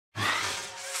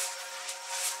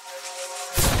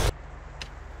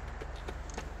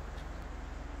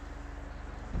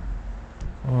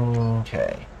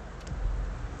Okay.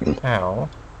 How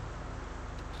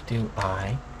do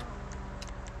I...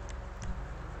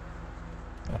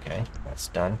 Okay, that's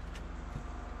done.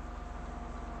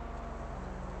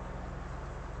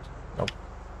 Nope.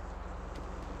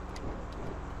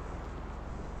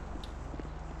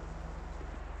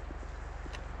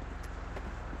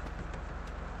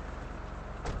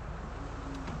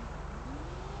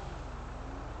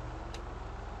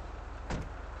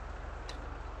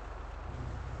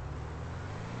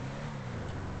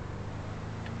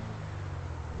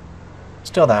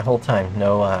 Still that whole time,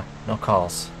 no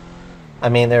calls. I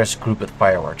mean, there's a group with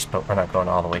fireworks, but we're not going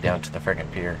all the way down to the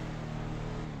friggin' pier.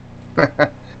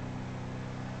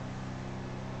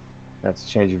 That's to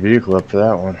change your vehicle up for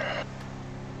that one.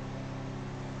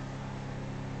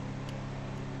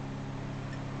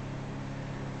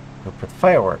 Group with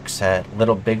fireworks at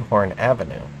Little Bighorn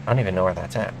Avenue. I don't even know where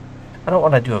that's at. I don't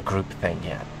want to do a group thing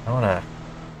yet. I want to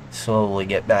slowly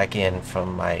get back in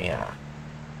from my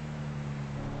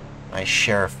my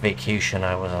sheriff vacation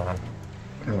I was on.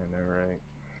 I know, right?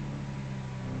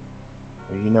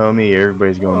 Well, you know me,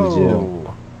 everybody's going to jail.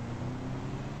 Whoa.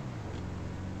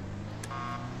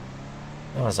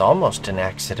 That was almost an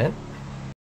accident.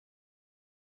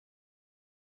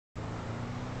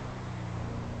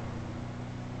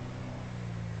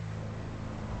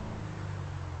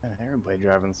 Everybody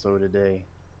driving slow today.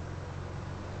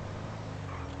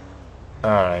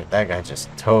 Alright, that guy just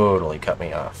totally cut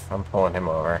me off. I'm pulling him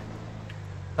over.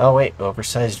 Oh wait,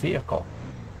 oversized vehicle.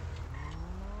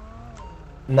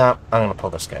 Nah, I'm gonna pull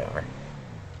this guy over.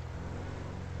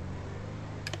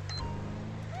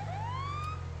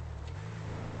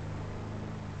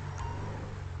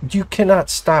 You cannot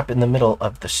stop in the middle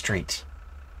of the street.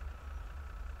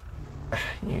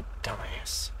 You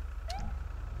dumbass.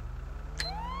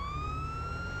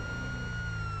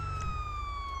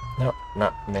 No,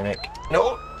 not mimic.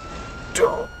 No!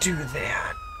 Don't do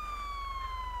that.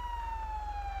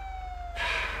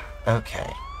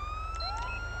 Okay.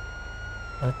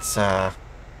 Let's, try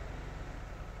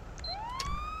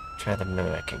the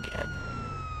mimic again.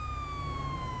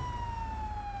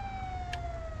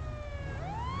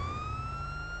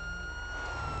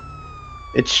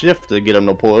 It's shift to get them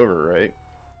to pull over, right?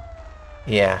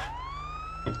 Yeah.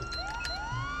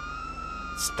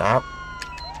 Stop.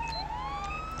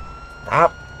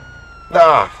 Stop.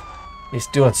 Ah! He's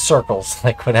doing circles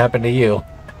like what happened to you.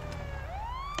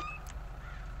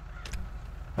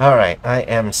 Alright, I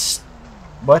am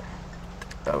what?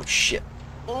 Oh, shit.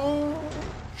 Oh,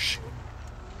 shit.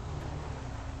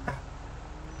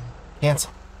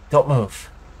 Cancel. Don't move.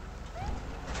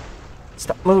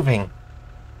 Stop moving.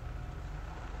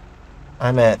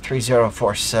 I'm at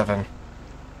 3047.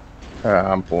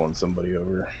 I'm pulling somebody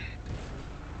over. I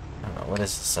don't know, what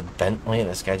is this, a Bentley?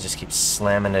 This guy just keeps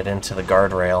slamming it into the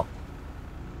guardrail.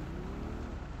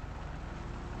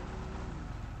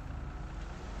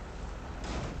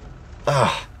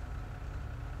 Ugh.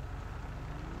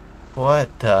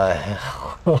 What the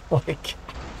hell? Like...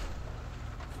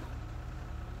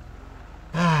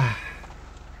 I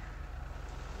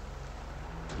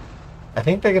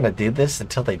think they're gonna do this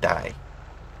until they die.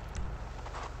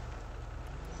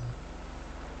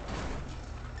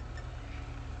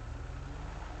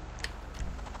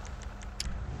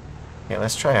 Okay,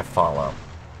 let's try a follow.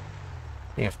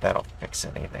 See if that'll fix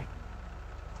anything.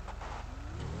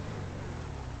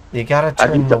 You gotta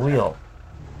turn the wheel.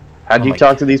 How'd you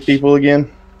talk to these people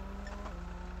again?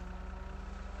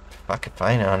 Fuck if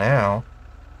I know now.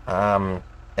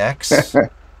 X.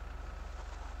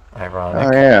 Ironic.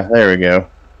 Oh yeah, there we go.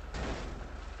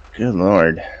 Good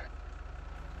lord.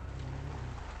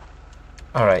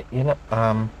 Alright, you know,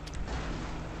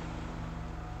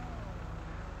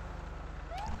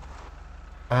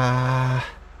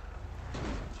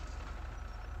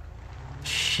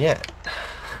 shit.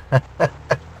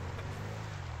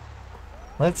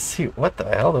 Let's see, what the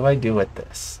hell do I do with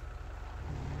this?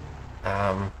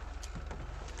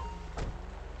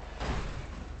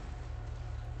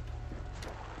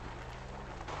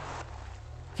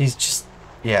 He's just,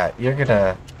 yeah, you're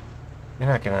not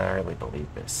gonna really believe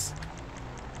this.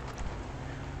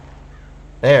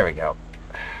 There we go.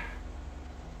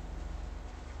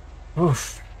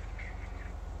 Oof.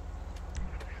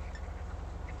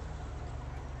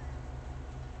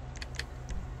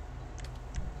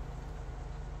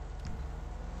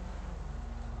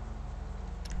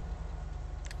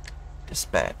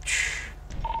 Dispatch.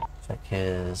 Check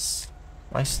his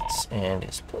license and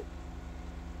his plate.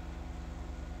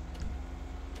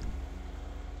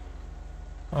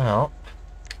 Well,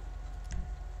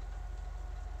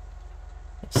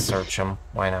 let's search him.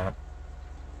 Why not?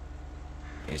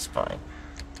 He's fine.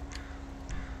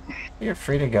 You're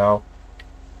free to go.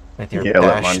 With your Yeah,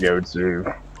 let mine go too.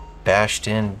 bashed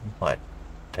in, what,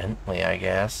 Bentley, I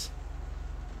guess.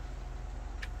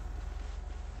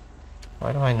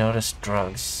 Why do I notice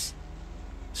drugs?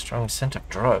 Strong scent of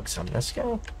drugs on this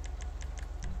guy?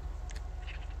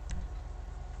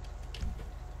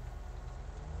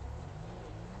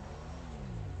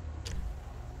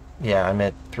 Yeah, I'm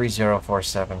at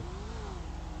 3047.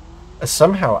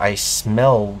 Somehow I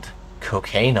smelled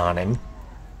cocaine on him.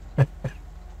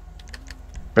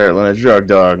 Apparently a drug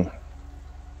dog.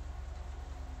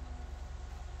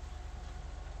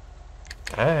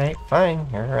 Alright, fine.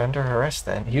 You're under arrest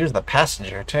then. He was the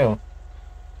passenger, too.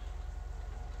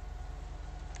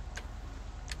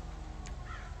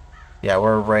 Yeah,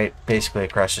 we're right basically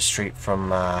across the street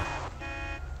from, well,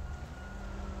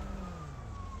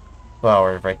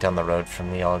 we're right down the road from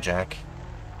the Yellow Jack.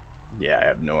 Yeah, I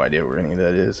have no idea where any of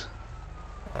that is.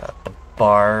 The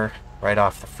bar right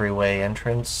off the freeway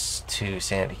entrance to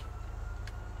Sandy.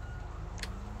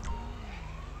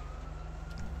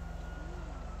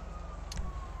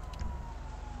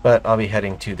 But I'll be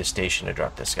heading to the station to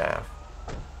drop this guy off.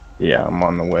 Yeah, I'm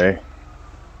on the way.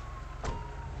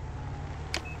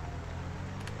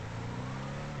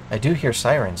 I do hear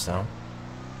sirens, though.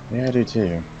 Yeah, I do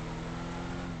too.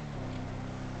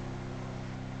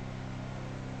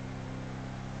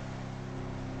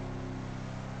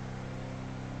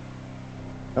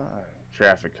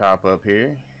 Traffic cop up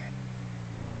here.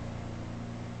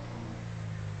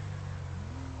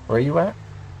 Where are you at?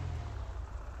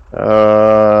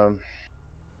 I'm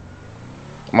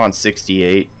on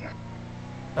 68.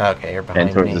 Okay, you're behind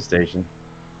And towards me. the station.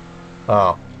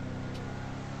 Oh.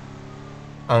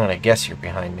 I'm gonna guess you're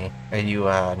behind me. Are you,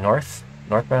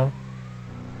 northbound?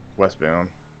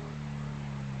 Westbound.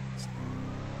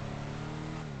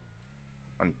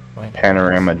 On Wait,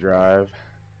 Panorama Drive.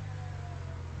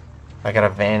 I got a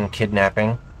van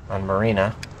kidnapping on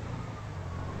Marina.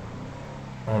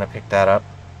 I'm gonna pick that up.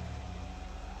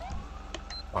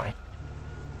 Why?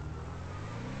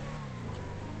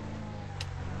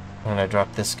 I'm gonna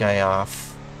drop this guy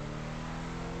off.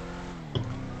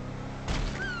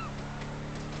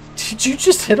 Did you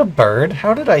just hit a bird?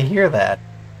 How did I hear that?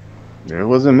 It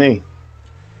wasn't me.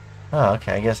 Oh,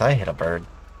 okay, I guess I hit a bird.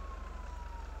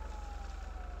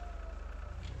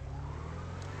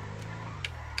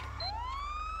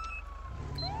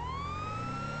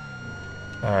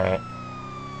 Alright.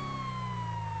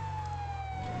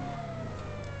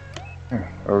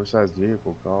 Oversized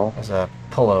vehicle call. There's a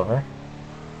pullover.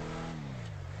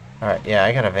 Alright, yeah,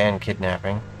 I got a van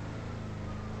kidnapping.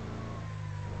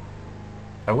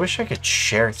 I wish I could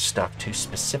share stuff to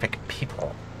specific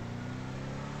people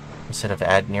instead of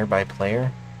add nearby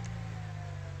player.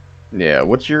 Yeah,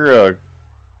 what's your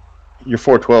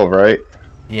 412, right?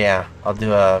 Yeah, I'll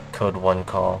do a code 1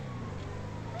 call.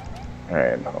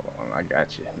 Alright, hold on, I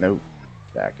got you. Nope.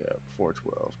 Back up.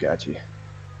 412, got you.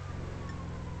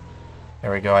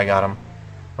 There we go, I got him.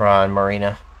 We're on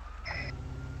Marina.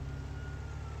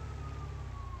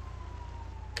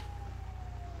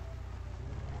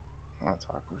 That's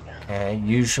awkward. Okay,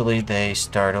 usually they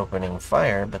start opening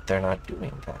fire, but they're not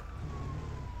doing that.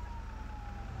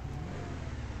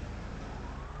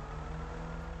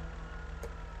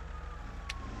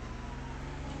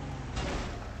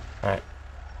 Alright.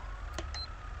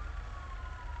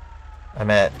 I'm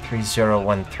at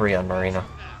 3013 on Marina.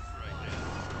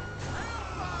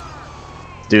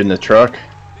 Dude in the truck?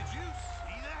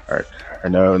 Or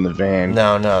no, in the van.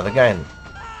 No, the guy in...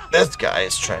 This guy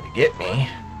is trying to get me.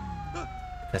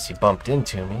 Because he bumped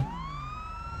into me.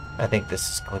 I think this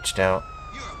is glitched out.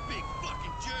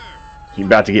 You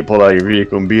about to get pulled out of your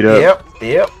vehicle and beat up?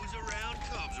 Yep.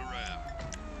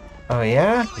 Oh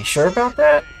yeah? You sure about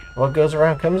that? What goes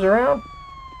around comes around?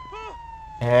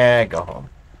 Eh, go home.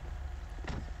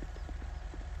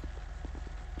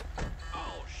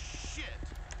 Oh shit.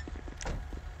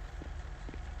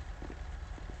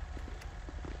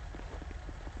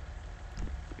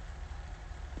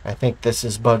 I think this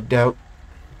is bugged out.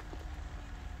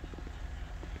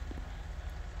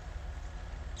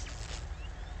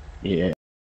 Yeah.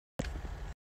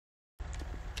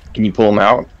 Can you pull them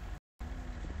out?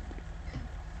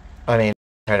 I mean,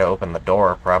 try to open the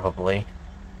door, probably.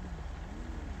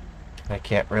 I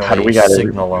can't really How do we gotta-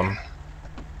 signal them.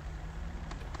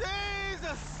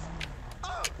 Jesus.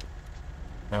 Oh,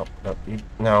 Nope,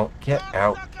 no, get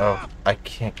out. Oh, I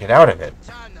can't get out of it.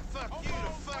 time to fuck you to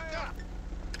fuck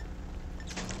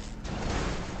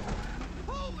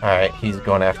up. Alright, he's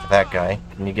going after that guy.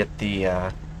 Can you get the,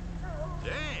 Damn.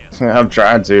 I'm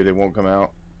trying to, they won't come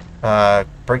out.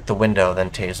 break the window, then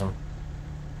tase him.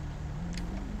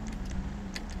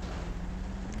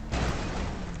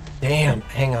 Damn,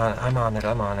 hang on. I'm on it.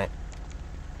 I'm on it.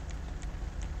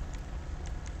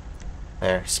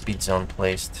 There, speed zone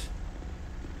placed.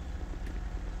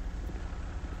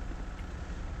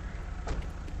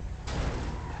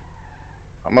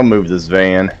 I'm gonna move this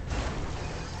van.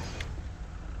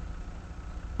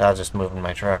 I was just moving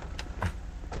my truck.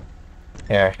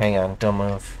 Here, hang on. Don't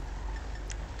move.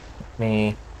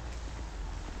 Me.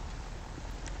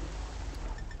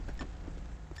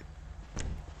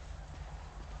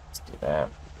 Let's do that.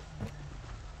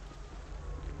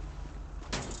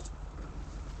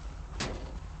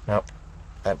 Nope.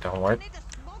 That don't work. Need to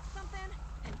smoke something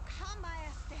and calm my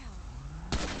ass down.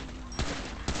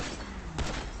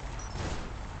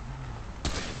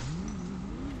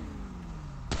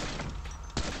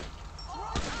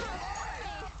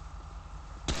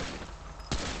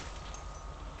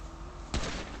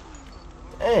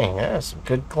 Dang, that's some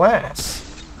good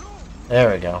glass.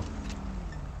 There we go.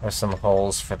 There's some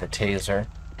holes for the taser.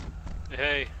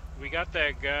 Hey, we got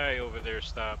that guy over there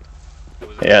stopped.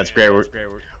 Yeah, it's great.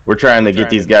 We're trying to get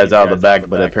these guys out of the back,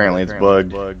 but apparently it's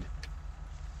bugged.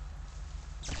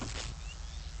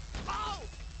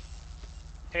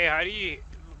 Hey, how do you...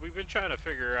 We've been trying to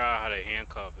figure out how to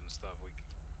handcuff and stuff. We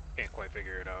can't quite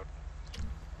figure it out.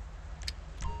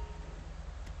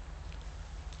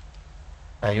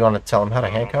 You want to tell them how to I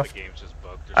don't know if handcuff? the game's just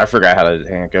bugged or I forgot how to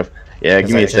handcuff. Yeah,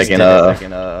 give me a I just second.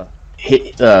 did it.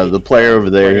 Hit the player over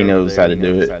there. He knows how to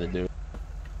do it.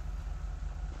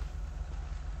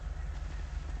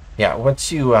 Yeah,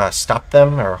 once you stop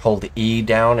them or hold E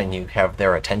down and you have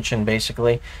their attention,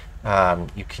 basically,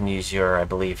 you can use your, I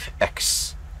believe,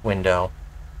 X window,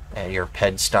 your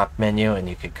PED stop menu, and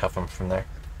you could cuff them from there.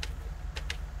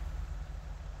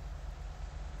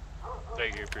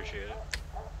 Thank you, appreciate it.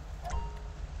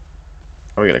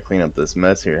 Oh, we gotta clean up this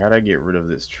mess here. How do I get rid of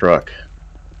this truck?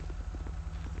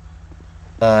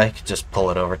 You could just pull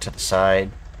it over to the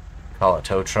side, call it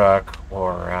tow truck,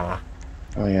 or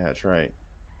Oh yeah, that's right.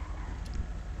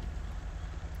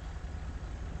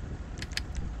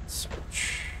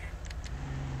 search.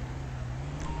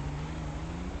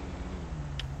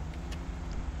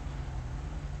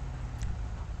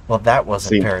 Well, that wasn't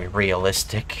See. very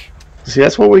realistic. See,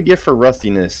 that's what we get for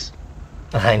rustiness.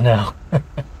 I know.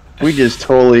 We just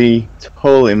totally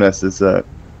messed this up.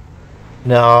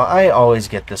 No, I always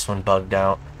get this one bugged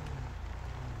out.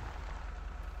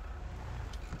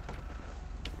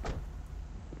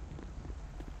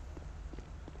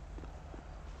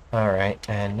 Alright,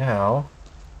 and now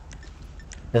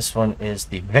this one is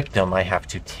the victim I have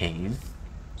to tase.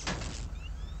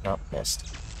 Oh, missed.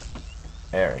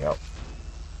 There we go.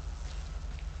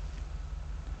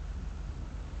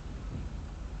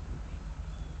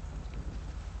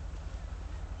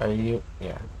 Are you?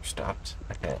 Yeah, stopped.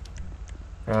 Okay.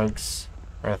 Drugs,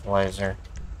 breathalyzer,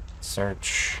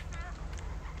 search,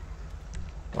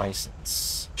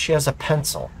 license. She has a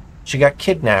pencil. She got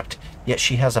kidnapped, yet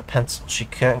she has a pencil. She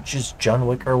can't just John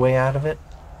Wick her way out of it.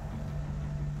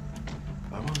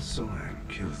 I once saw him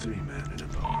kill 3 men in a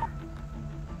bar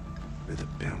with a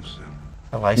pencil.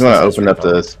 The You license want to is open up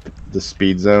revoked. the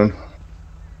speed zone?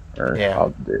 Or Yeah. I'll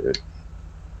do it.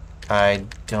 I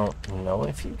don't know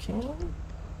if you can.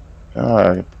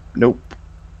 Nope.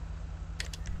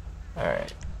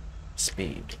 Alright.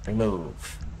 Speed.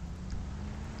 Remove.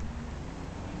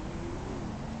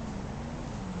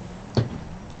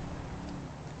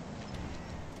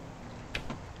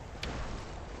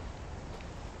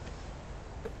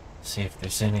 See if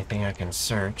there's anything I can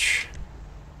search.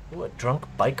 Ooh, a drunk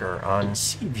biker on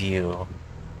Seaview.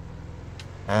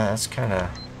 That's kind of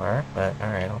far, but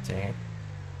alright, I'll take it.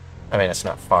 I mean, it's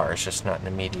not far, it's just not an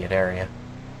immediate area.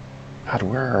 God,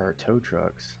 where are our tow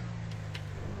trucks?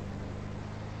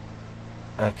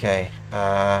 Okay,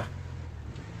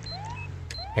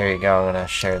 here you go, I'm gonna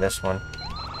share this one.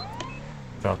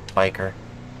 Drunk biker.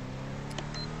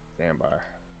 Stand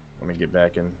by. Let me get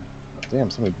back in. Damn,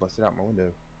 somebody busted out my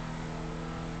window.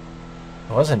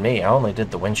 It wasn't me, I only did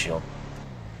the windshield.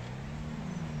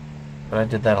 But I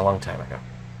did that a long time ago.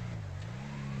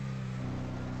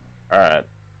 Alright,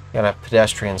 Got a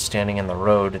pedestrian standing in the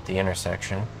road at the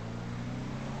intersection.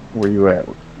 where you at?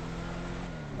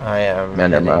 I am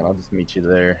Man, never mind. I'll just meet you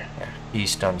there.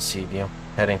 east on Seaview,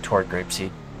 heading toward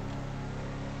Grapeseed.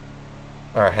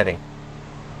 Or heading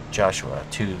Joshua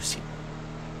to Seaview.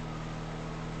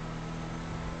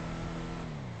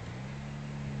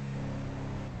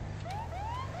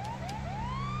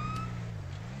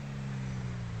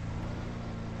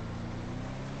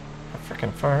 How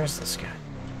freaking far is this guy?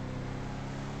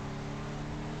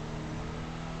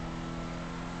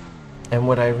 And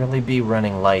would I really be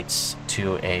running lights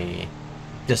to a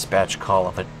dispatch call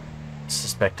of a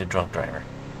suspected drunk driver?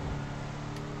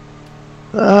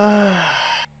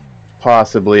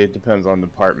 Possibly. It depends on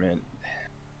department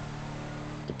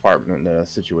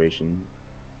situation,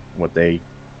 what they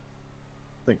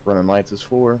think running lights is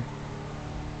for.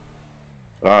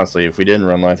 But honestly, if we didn't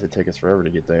run lights, it'd take us forever to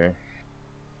get there.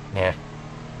 Yeah.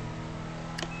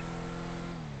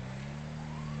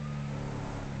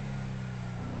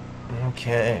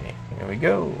 Okay, here we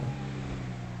go.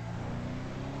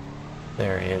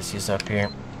 There he is, he's up here.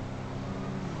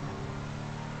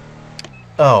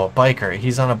 Oh, biker,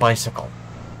 he's on a bicycle.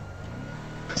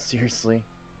 Seriously?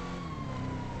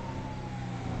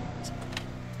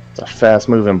 It's a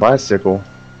fast-moving bicycle.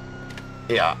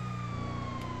 Yeah.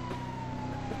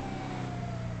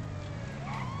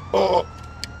 Oh.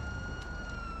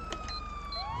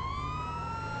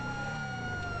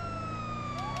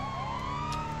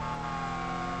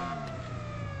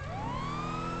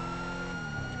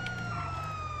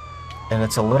 And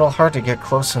it's a little hard to get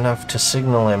close enough to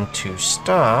signal him to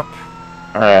stop.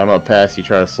 Alright, I'm gonna pass you,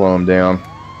 try to slow him down.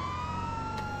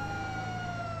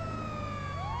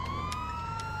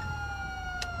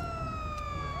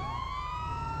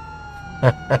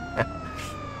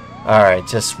 Alright,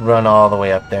 just run all the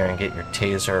way up there and get your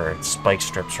taser or spike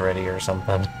strips ready or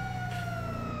something.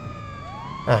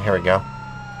 Oh, here we go.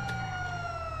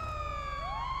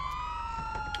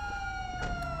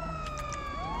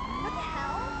 What the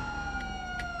hell?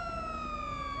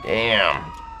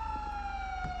 Damn.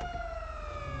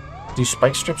 Do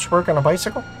spike strips work on a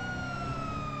bicycle?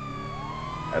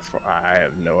 I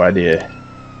have no idea.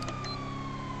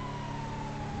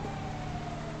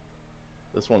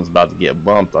 This one's about to get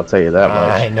bumped, I'll tell you that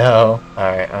much. I know.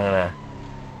 Alright, I'm gonna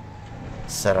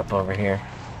set up over here.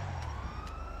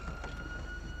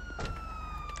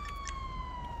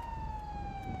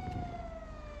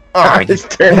 Oh, you Just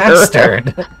turned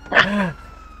bastard!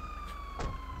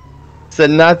 Said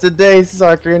not today,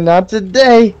 sucker, not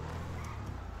today.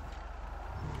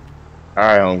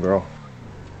 Alright, homegirl.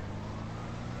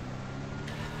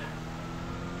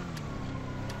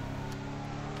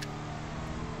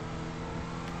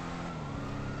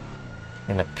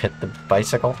 Gonna pit the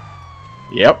bicycle.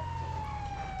 Yep.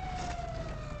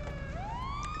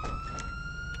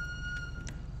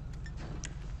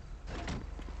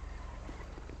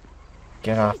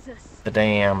 Get off Jesus. the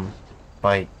damn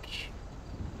bike.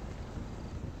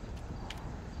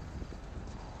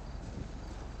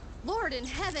 Lord in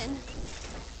heaven.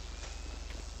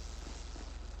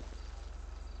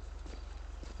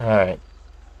 Alright.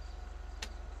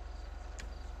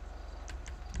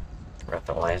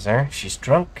 Breathalyzer. She's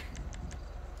drunk.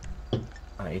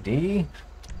 ID.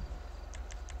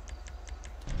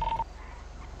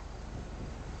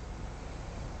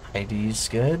 ID's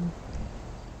good.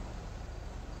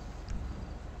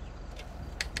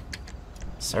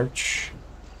 Search.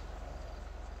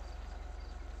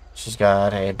 She's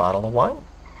got a bottle of wine.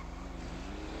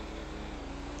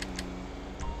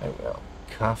 There we go.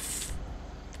 Cuff.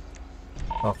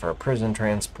 Oh, for a prison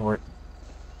transport.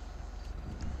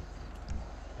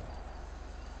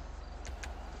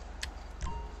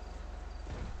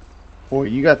 Boy,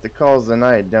 you got the calls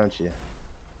tonight, don't you?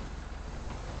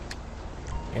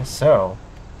 Guess so.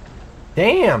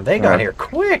 Damn, they got here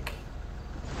quick.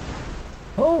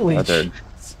 Holy That's a shit.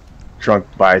 drunk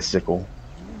bicycle.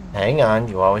 Hang on,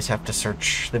 you always have to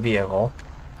search the vehicle.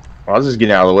 I was just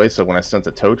getting out of the way so when I sent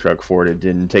the tow truck for it, it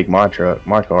didn't take my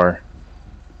car.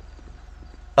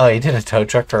 Oh, you did a tow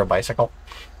truck for a bicycle?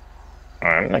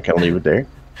 I'm not gonna leave it there.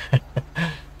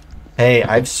 Hey,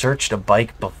 I've searched a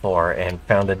bike before and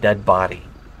found a dead body.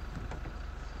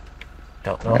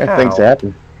 Don't know how, Things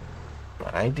happen.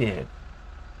 but I did.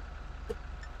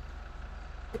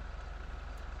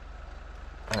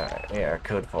 Alright, yeah,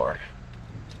 code 4.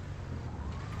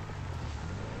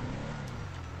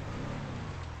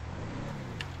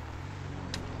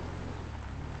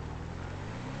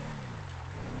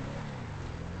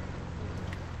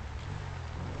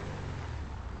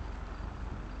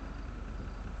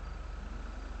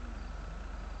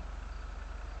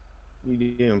 You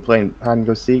even playing hide and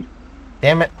go seek?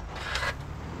 Damn it.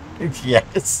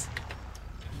 Yes.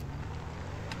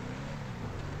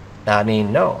 I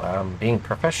mean, no, I'm being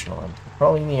professional. I'm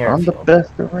patrolling the I'm the airfield.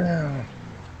 best around.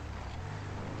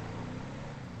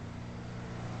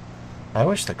 I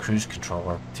wish the cruise control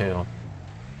worked too.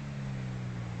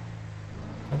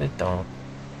 But it don't.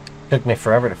 Took me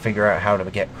forever to figure out how to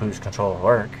get cruise control to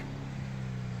work.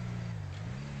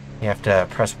 You have to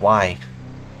press Y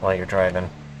while you're driving.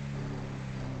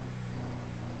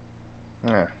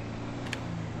 Yeah.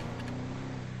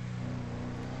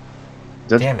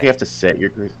 Damn You it. have to set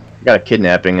your cruise. Got a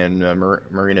kidnapping in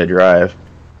Marina Drive.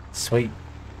 Sweet.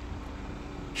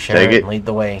 Share Take it it. and lead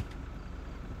the way.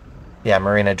 Yeah,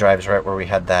 Marina Drive's right where we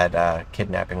had that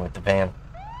kidnapping with the van.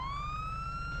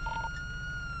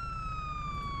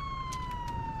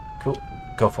 Cool.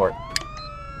 Go for it.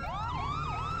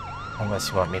 Unless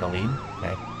you want me to lead.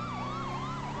 Okay.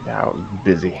 Yeah, I was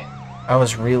busy. I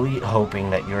was really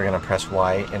hoping that you were going to press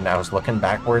Y, and I was looking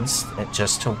backwards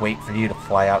just to wait for you to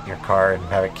fly out your car and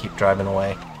have it keep driving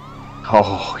away.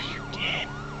 Oh, you did.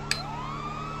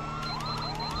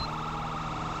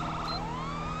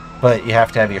 But you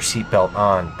have to have your seatbelt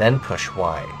on, then push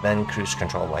Y, then cruise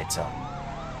control lights up.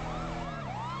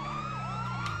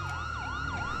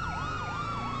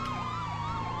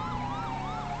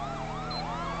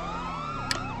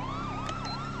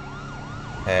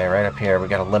 Okay, right up here, we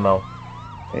got a limo.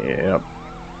 Yep.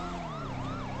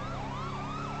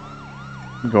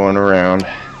 Going around.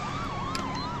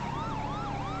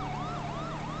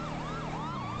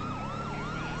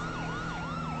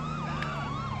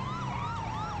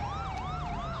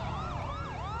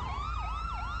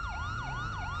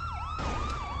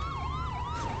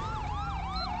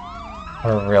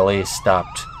 We're really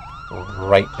stopped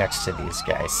right next to these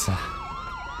guys.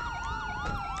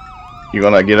 You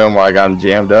gonna get them while I got them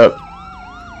jammed up?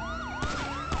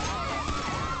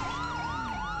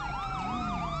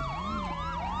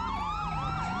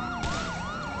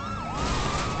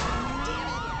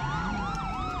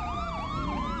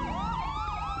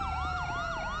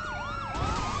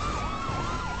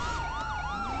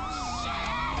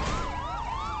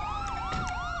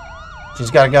 She's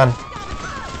got a gun.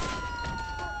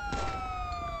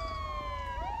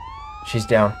 She's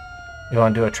down. You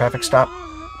want to do a traffic stop?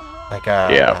 Like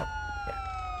Yeah.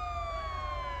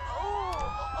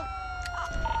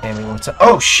 Ambulance.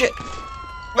 Oh shit!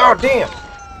 Oh damn!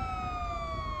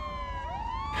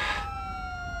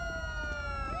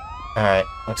 Alright,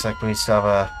 looks like we still have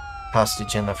a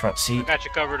hostage in the front I seat. got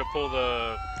you covered to pull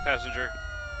the passenger.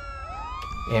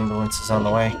 Ambulance is on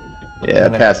the way. Yeah,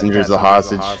 passenger's a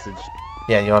hostage.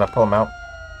 Yeah, you want to pull him out?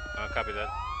 Copy that.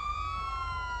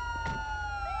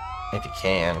 If you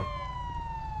can.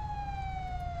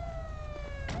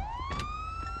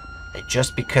 Hey,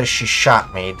 just because she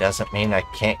shot me doesn't mean I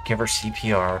can't give her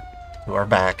CPR to her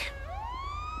back.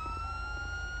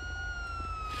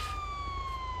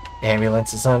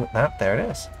 Ambulance is on. Oh, there it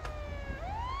is.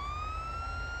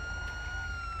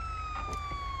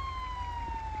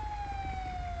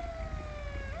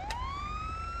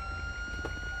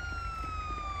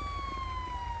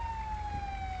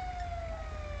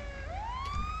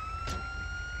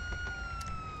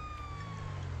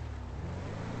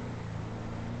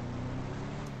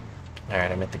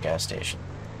 Alright, I'm at the gas station.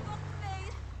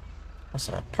 That's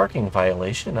a parking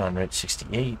violation on Route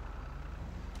 68.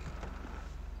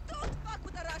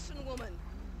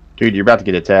 Dude, you're about to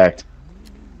get attacked.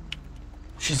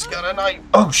 She's got a knife.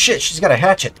 Oh shit, she's got a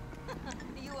hatchet.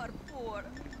 You are poor.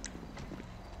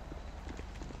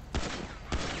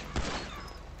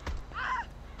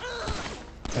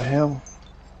 The hell?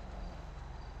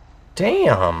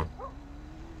 Damn.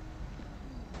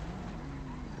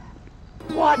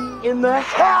 What in the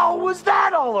hell was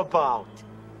that all about?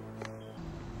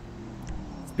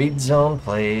 Speed zone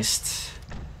placed.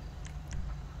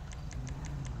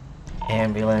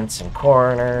 Ambulance and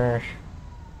coroner.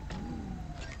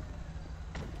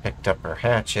 Picked up her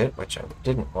hatchet, which I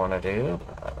didn't want to do,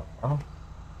 but I don't know.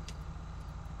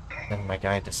 Then my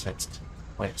guy decides to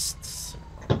twist.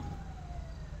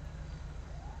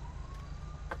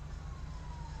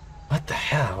 What the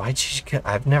hell? Why'd she...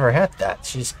 I've never had that.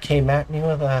 She just came at me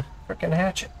with a freaking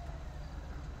hatchet.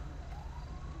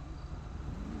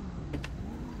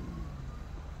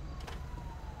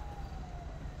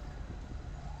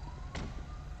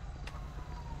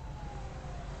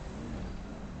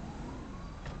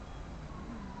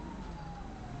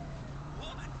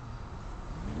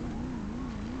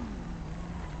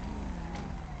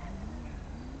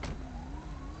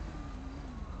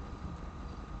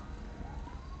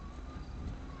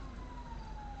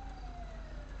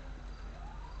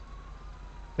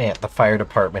 Man, the fire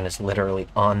department is literally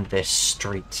on this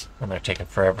street, and they're taking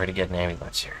forever to get an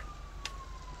ambulance here.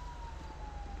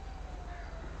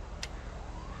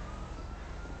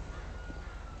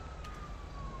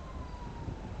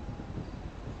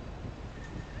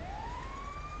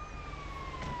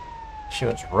 She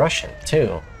was Russian,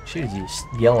 too. She was just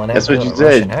yelling at That's me what with you a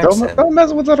Russian said. accent. Don't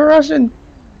mess with the Russian.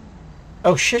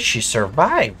 Oh shit, she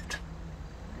survived.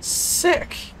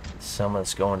 Sick.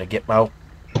 Someone's going to get my...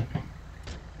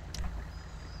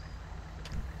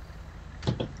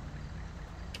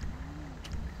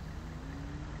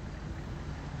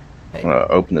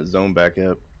 open the zone back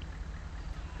up.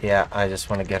 Yeah, I just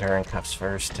want to get her in cuffs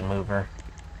first to move her.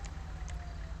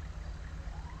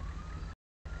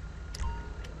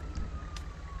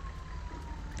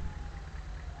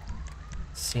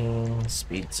 Scene,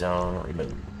 speed zone,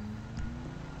 remove.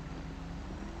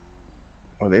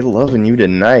 Oh, they loving you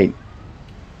tonight.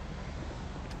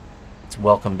 It's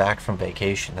welcome back from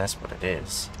vacation, that's what it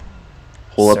is.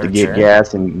 Pull up to get Searcher.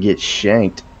 gas and get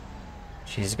shanked.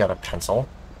 She's got a pencil.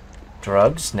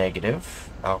 Drugs, negative.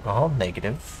 Alcohol,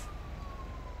 negative.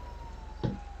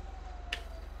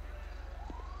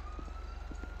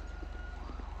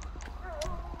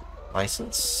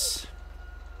 License.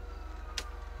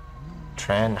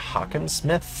 Tran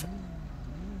Hawkinsmith.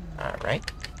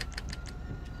 Alright.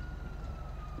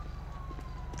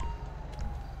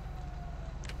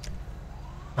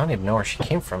 I don't even know where she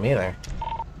came from either.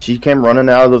 She came running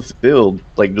out of the field.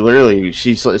 Like, literally, as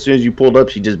soon as you pulled up,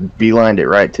 she just beelined it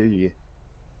right to you.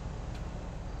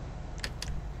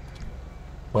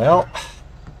 Well,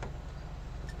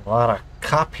 a lot of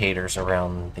cop haters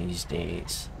around these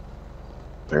days.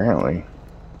 Apparently.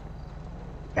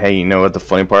 Hey, you know what the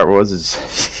funny part was? Is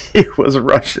he was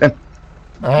Russian.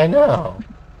 I know.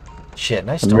 Shit,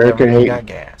 and I still America never even hate- got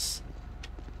gas.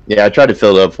 Yeah, I tried to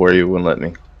fill it up for you. Wouldn't let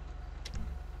me.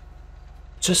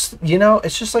 Just, you know,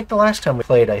 it's just like the last time we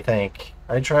played, I think.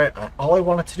 All I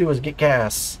wanted to do was get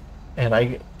gas,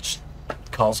 and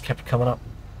calls kept coming up.